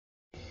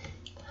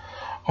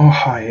Oh,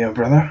 hi,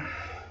 brother.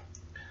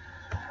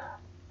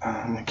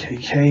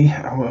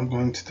 KK. I'm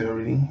going to do a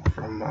reading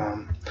from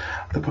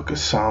the book of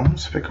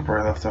Psalms. Pick up where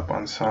I left up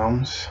on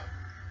Psalms,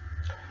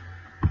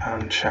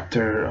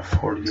 chapter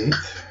 48.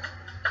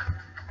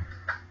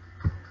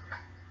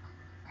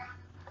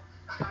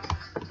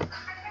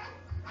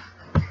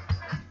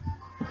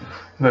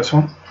 This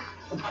one.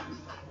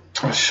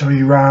 I'll show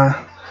you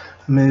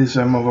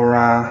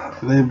mizmor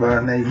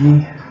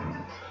lebni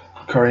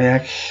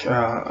Crit,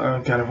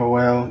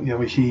 Gadol,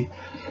 Yahweh,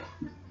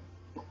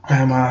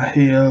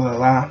 Mahil,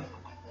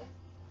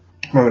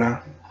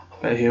 Nodà,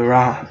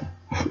 Bahira,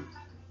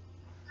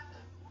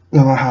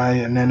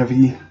 Elahai,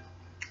 Nenavi,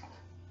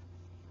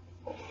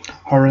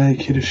 Hare,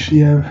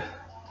 Kiddushiev,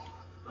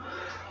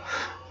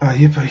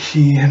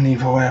 Yipahi,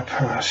 Nivoep,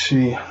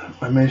 Rashi,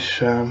 Amish,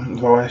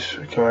 Voesh,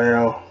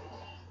 Koel,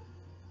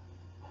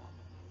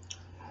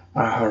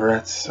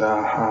 Haaretz,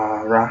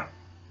 Ra.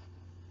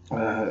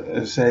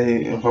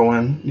 Zay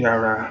Voen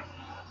Yara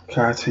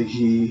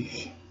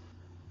Kartahi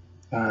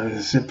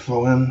Zip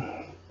Voen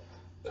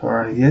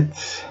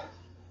Korayit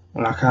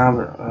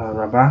Lakab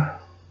Rabah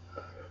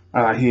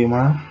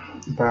Alahima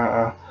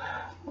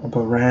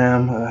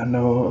Baram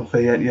No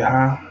Vayet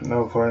Yaha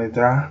No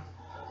Voida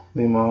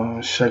Limo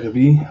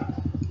Shagabi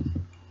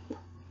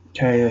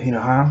Kaya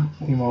Hinaha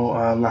Limo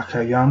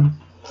Lakayam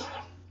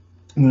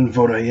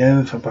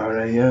Vodayev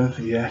Barayev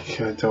Yak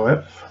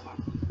Doev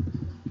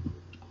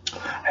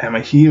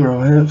Hamahi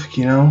Roev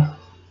Kino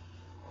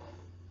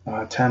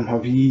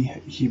Tamhu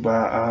Hiba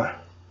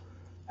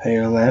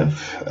Hayalev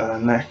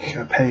Nek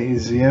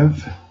Peziev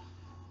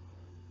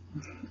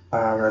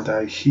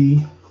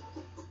Radaihi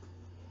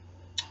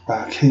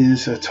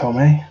Kiz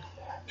Tome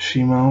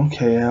Shimo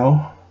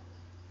KL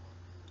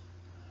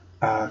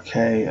K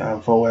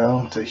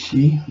Voel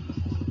Dehi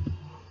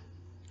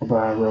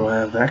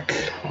Roevek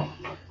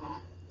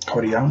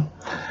Kodiam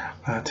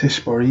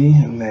Tishbori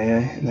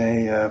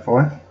Ne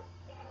Voet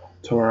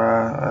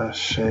Torah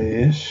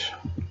Sheish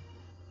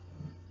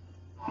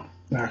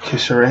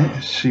Kishere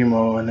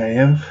Shimo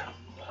Neyev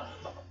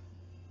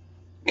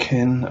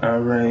Kin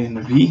Are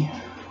Navi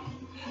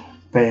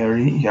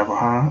Beiri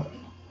Yahweh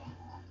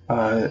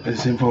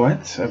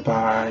Zivoet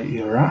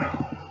Ba'ira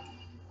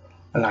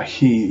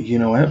Lahi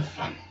Yinoev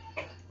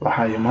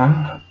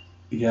Lahayama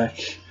Yak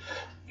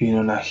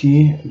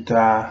Vinonahi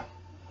Da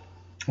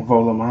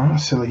Volama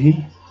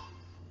Silahi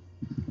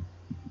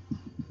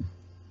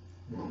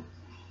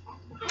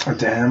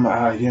Adam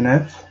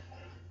Yunev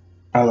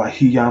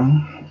Alahiyam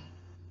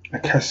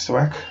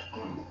Akestwek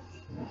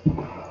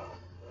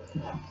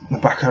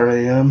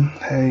Bakaream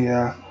Hey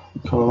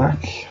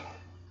Kolak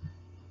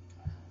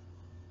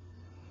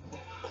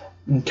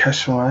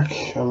Keshwak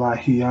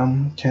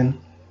Alahiyam Ken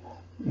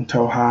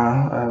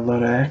Toha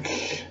Lodek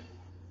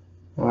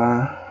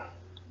La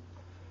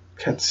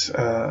Kets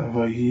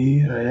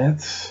Voyi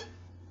Reyet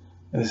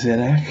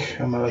Zedek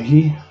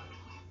Amalahi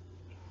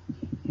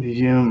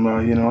Yum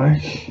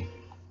Yunoek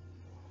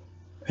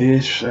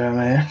Ish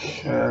Mek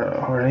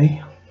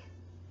Hore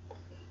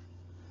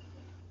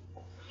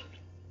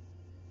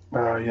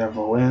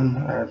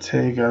Yavoin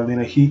Teg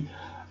Linahi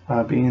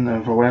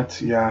Bin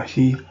Voet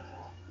Yahi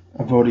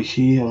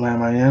Avodihi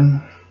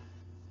Lamayan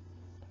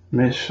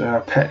Mish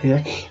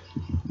Petyek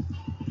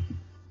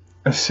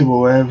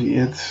Siboev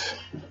Yitz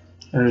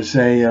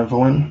Erzay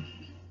Voin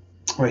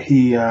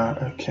Wahi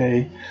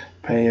K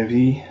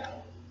Payavi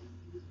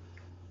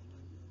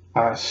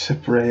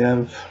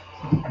Sipreyev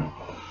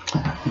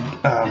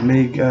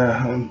Mig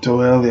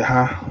Doel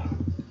Yaha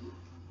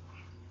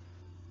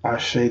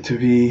Ashe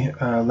Tavi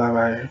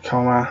Lavai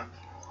Koma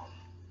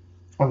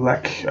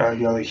Alek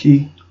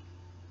Yalihi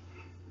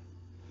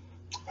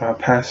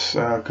Pes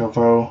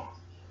Gavo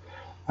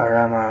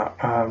Arama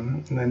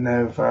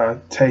Nenev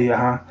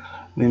Teyaha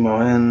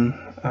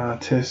Limoen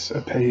Tis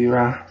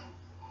Peira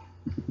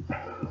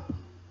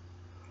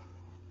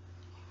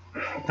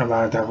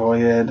Ava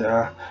Davoyed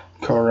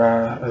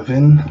Kora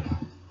Vin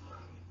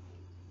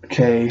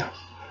K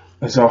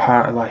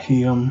Zoha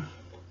Elahim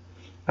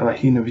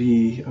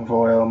Elahinavi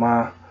Voel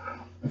Ma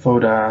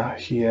Voda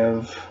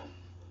Hiev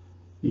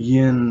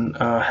Yin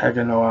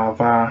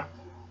Haganoava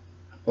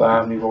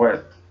La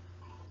Mivoet.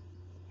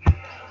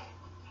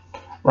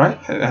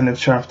 Right, end of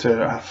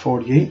chapter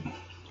 48.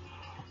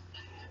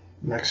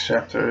 Next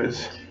chapter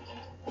is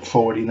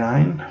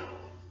 49.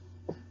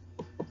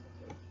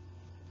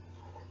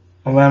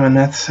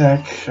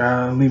 Lamanetsek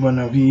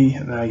Libanavi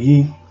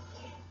Nayi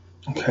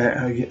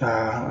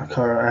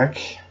Karek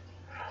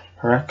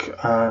Harek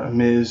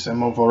Miz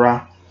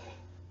Movora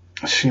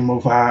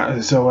Shimova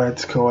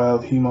Zoet Koel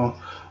Himo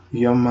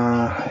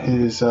Yoma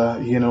His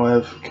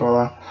Yinoev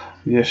Kola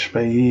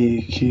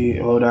Yeshbayi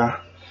Kիոլדה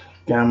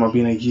Gamma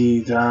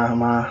Binagi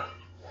Dama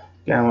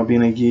Gamma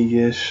Binagi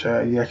Yish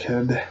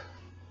Yeked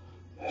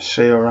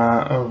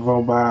Sheora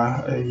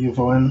Voba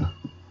Yuvoin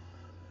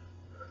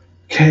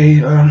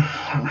K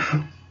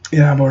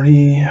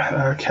Yabori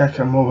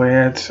Keka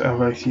Movet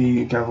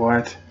Avahi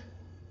Gavoet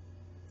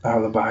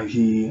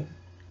Alabahi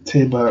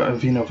Teba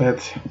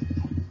Vinovet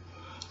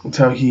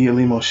Tauhi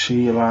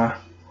Limoshi La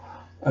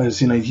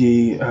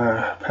Zinayi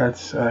Pet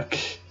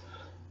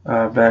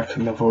Bek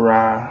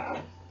Navora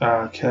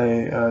K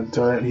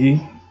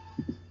Doyi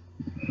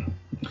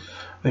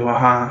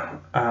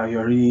Liwaha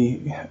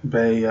Yori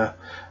Bay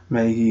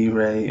Megi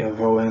Ray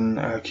Voen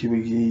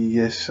Kiwigi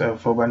Yes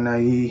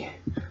Vobanai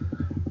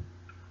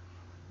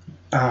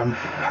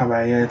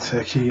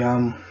Habayet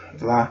Kiyam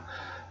La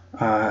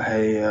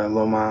Hey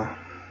Loma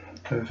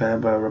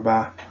Veba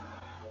Rabba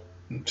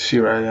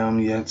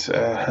Shirayam Yet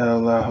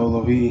Hel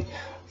Holovi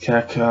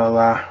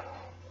Kakala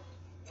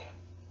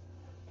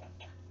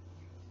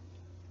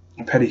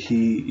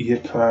Pedihi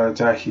Yip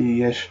Dahi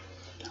Yesh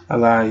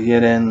Allah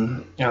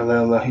Yeden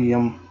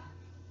Alelahiyam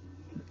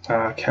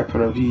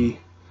Kapravi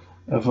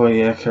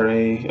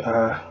Avoyekare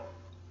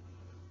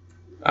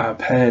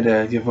Ped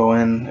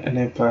Yavoen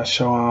Nipa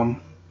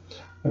Shoam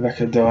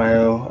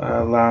Vekadoel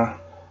La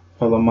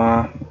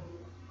Volama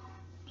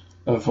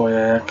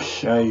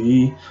Avoyak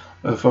Yi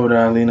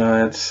Voda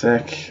Lina et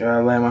Sek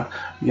Lama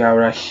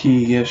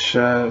Yarahi Yesh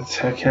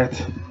Teket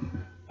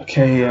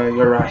Ake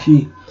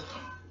Yarahi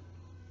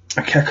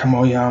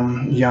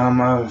Kekamoyam Yam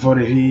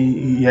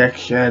Vodahi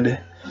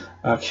Yeked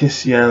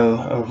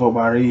Kisyel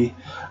Vobari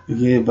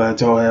Yeba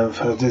Doev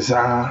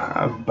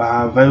Deza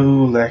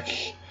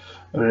Bavolek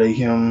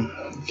Rehim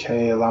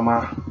Ke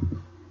Lama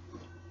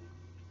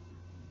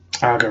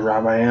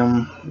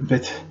Agarabayam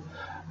Bit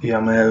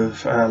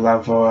Yamev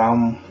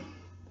Lavoam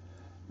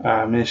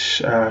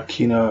Mish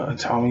Kino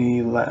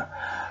Tommy La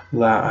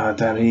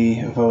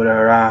Dari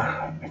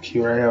Vodara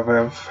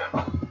Kireavev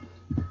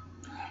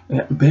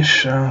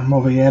Bish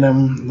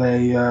Moviedem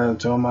Le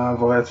Doma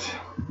Voet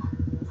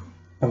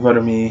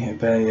Vodami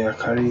Bay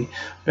Kari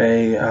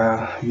Bay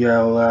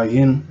Yel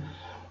Yin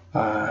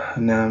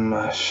Nem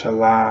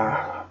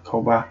Shala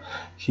Koba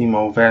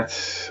Himovet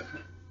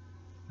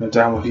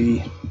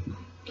Medamavi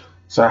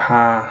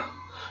Zaha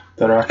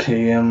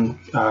Darakayim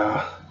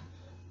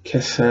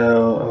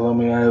Kesel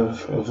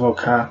Alomiev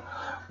Voka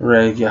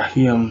Re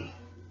Yahim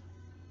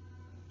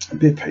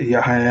Bip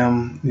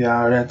Yahayam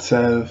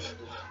Yaretsev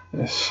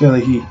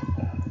Shilihi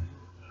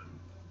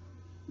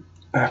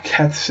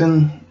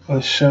Katsin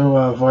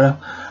Show Voya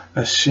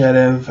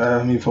Shedev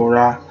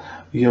Mivora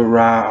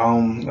Yura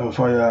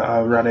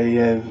Voya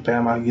Radayev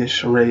Bama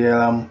Yish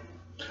Rayelam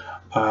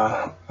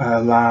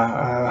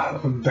La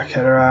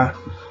Bekera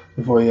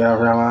Voya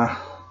Rama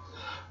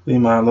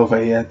Lima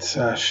Lovayet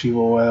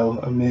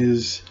Shivoel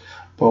Miz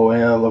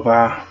Boel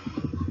Lava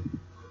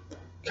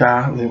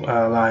Ka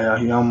Laya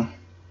Yum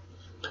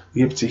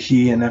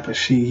Yiptihi and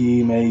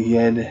Epashihi May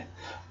Yed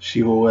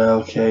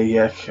Shivoel Ke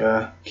Yek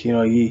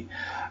Kinoyi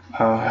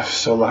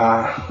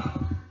Sola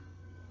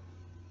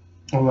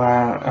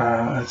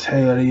La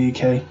Tayari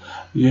Ke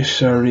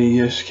Yishari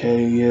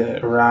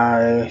Yishke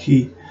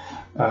Rahi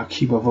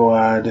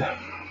Kibavoad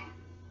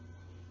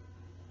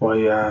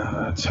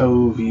Boya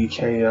Tovi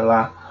Ke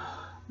La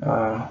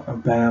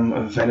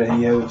Bam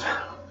Vedayev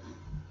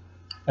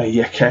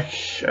Yekek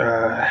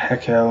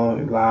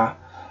Hekel La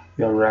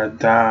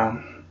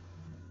Yorada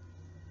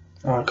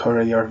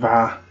Kore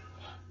Yorva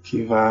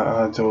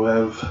Kiva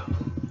Doev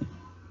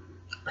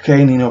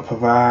Nino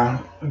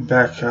Pava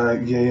Bek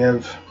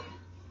Yev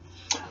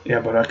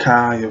Yabaraka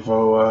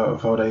Yavo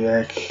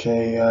Vodayek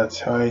Ke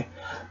Toy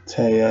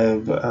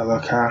Tayeb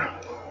Laka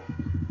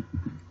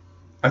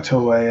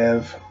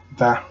Atoev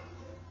Da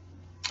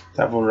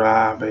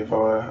Davora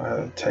Bevo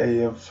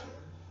Tayev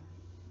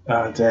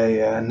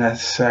De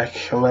Nesek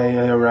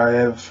Leia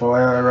Raev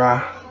Voera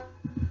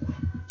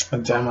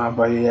Dama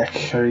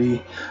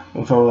Bayekari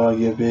Vola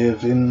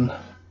Yabevin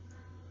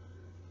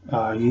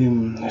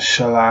Yim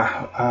Shala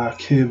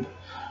Kib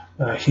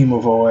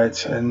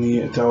Hemovoet and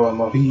Nodda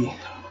Mavi.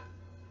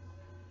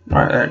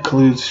 Alright, that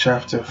concludes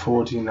chapter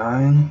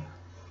 49.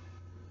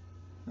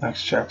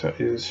 Next chapter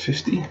is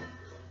 50.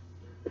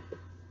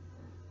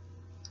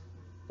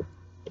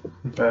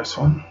 Verse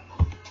 1.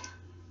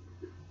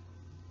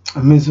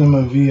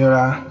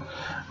 Mizamavira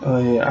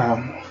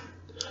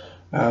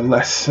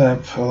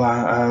Lesep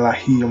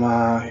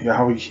Lahima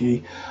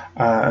Yahawihi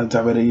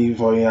Dabari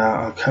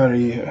Voya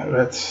Kari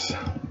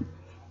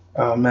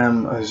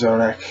Mem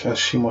Zorek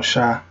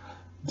Shimosha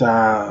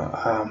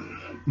Da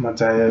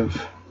Madayev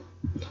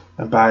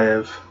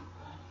Bayev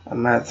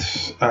Met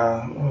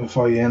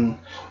Voyen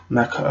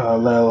Mek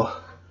Lel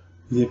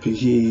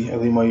Yipihi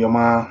Limo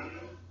Yoma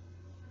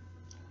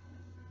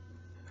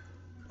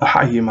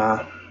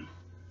Ahayima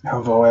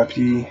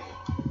Havoepi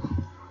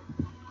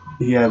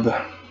Yeb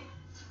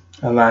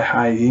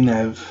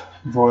Elihayinev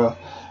Voil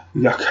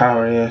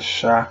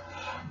Yakaresha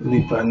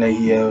Lipa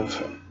Neyev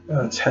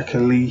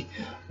Tekeli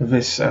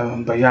Vis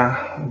Baya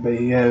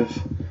Bayev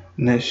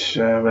Nish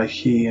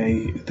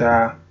Rehi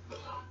Da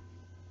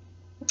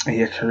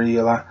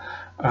Yakarila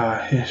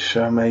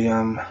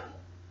Hishamayam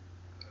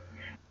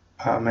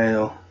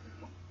Male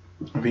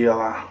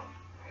Vila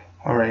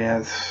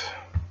Orez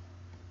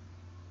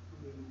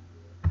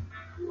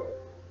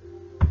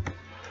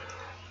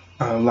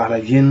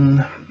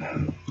Ladayin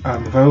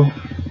Vo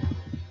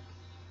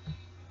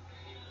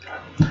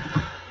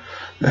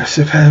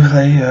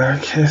Sepeble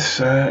kiss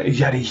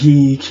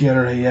yadihi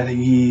kira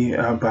yadihi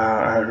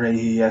ba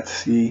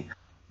reyetsi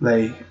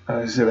le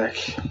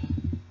zibek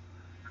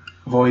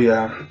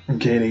voya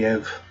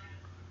gadiev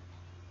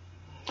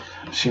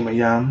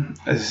shimayam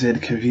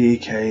zid kavi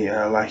ke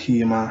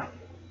lahima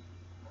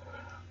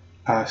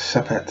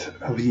sepet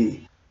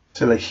avi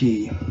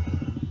silahi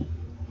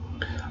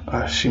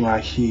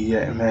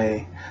shimahi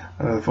me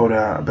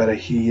voda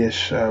berahi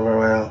ish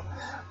roel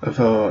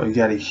vo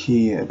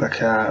yadihi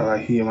baka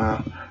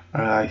lahima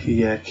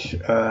hiyek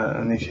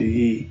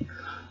nikayi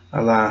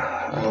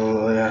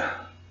Allah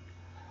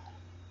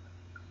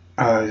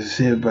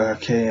zib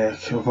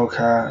kayek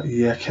voka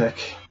yekek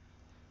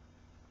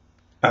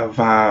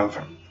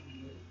avav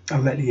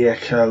let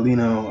yek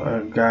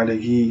lino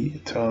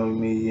gadayi to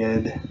mi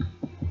yed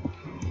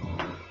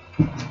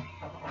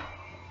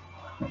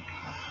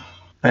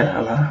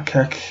Allah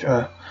kek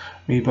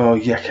mibo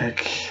yekek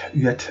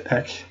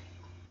yetek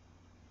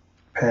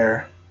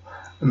per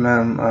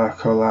mem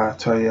kola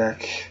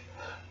toyek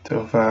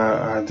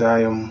tova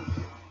dayum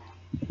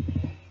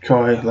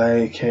koi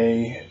le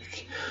ke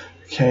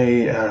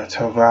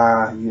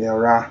tova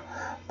yara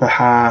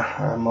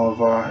baha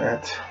mova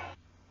et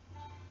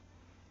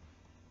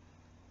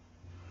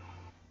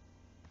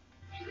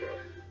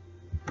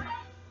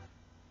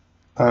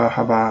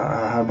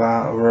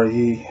haba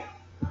royi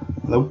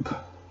loop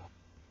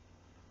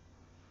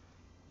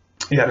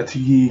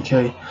yadati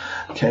ke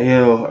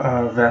kail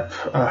vep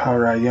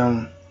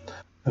harayum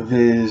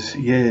viz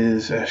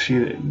yiz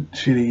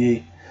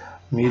shiri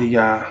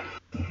media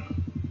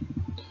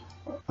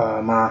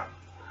ma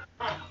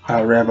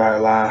rabbi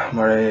la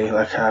mare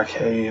laka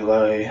ke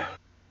loy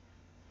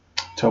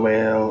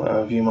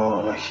tobel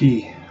vimo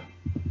lahi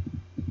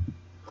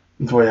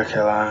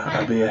voyakela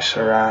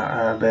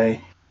abiyashara be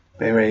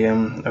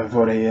berayim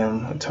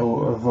vodayim to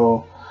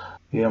vo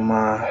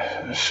yama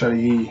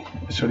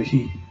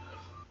sharihi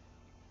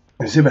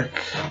zibek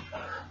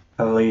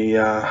ali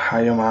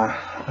hayama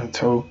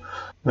to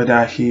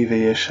vadahi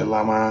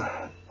vayashalama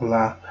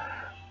la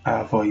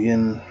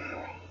voyin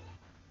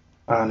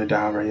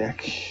nodda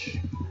rayek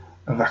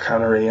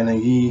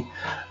vakarayanayi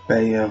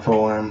be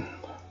voam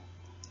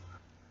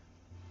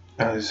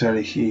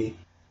zerihi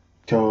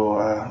to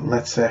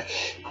letsek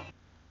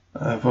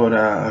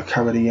voda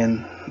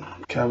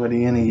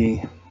kabadianayi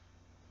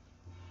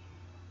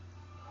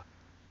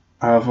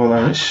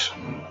volarish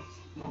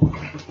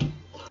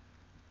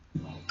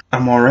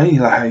amore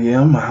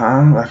lahayim maha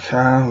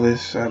laka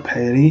lis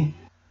peri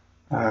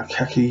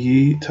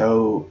kakiyi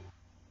to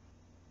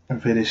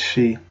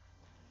vidishi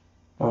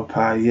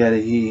opa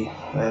yedihi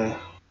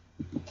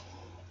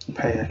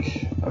payek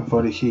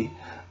vodihi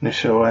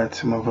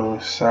nishoet mavo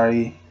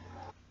sari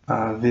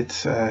vit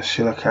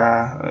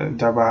shilaka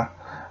daba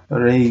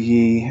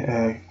reyi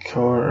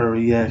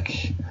koriyek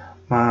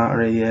ma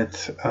reyet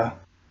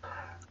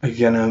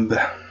ganab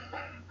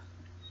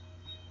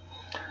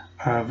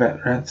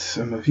vetrets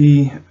mavi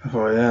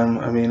voyam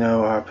amino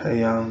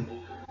payam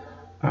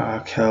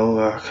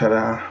kel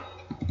kara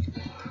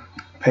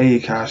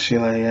payika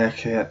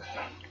shilayek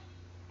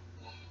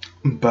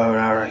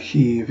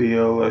bararahi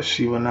viola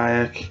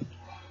shivanayak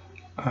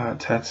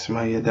tats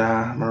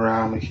mayada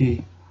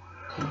maramahi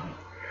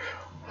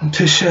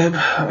tisheb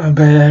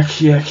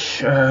bayak yek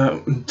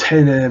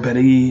tede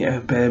beri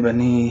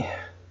bebani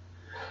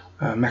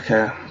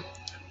mecca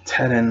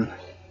teden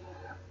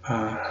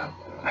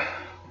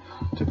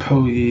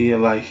depoyi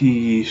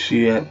lahi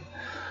shiet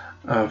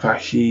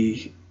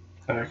vahi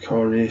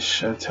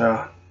korish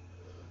ta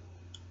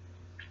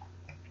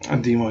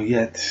dimo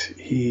yet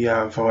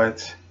hi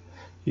voet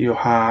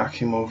Yehwa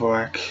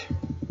kimovoak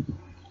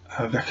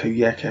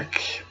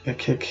vekayekek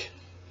ekik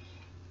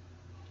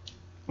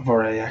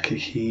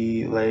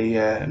vorayakihi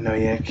le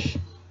noyek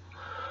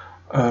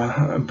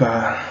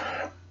ba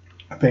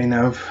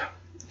benov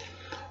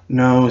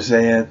no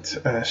zayet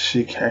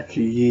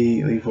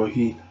shikakiyi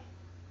livohi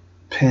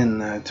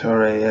pin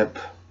toreyep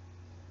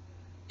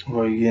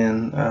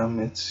voyin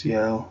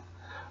mitziel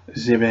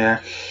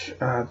zibeak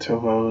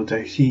tovo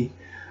dahi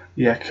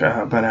yek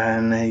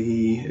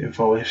bananayi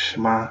voish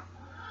ma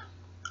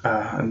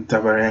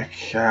dabarek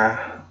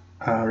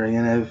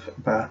rayanev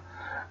ba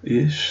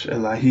ish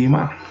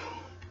elahima.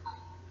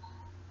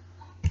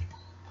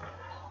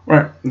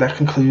 Right, that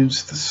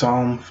concludes the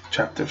Psalm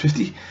chapter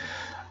 50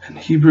 in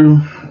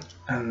Hebrew,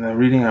 and the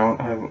reading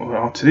I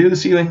want to do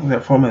this evening.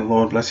 Therefore, may the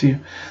Lord bless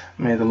you,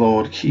 may the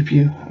Lord keep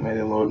you, may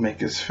the Lord make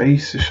his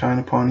face to shine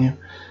upon you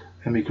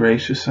and be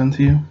gracious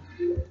unto you.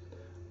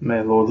 May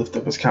the Lord lift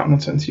up his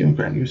countenance unto you and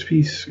grant you his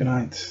peace. Good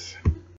night.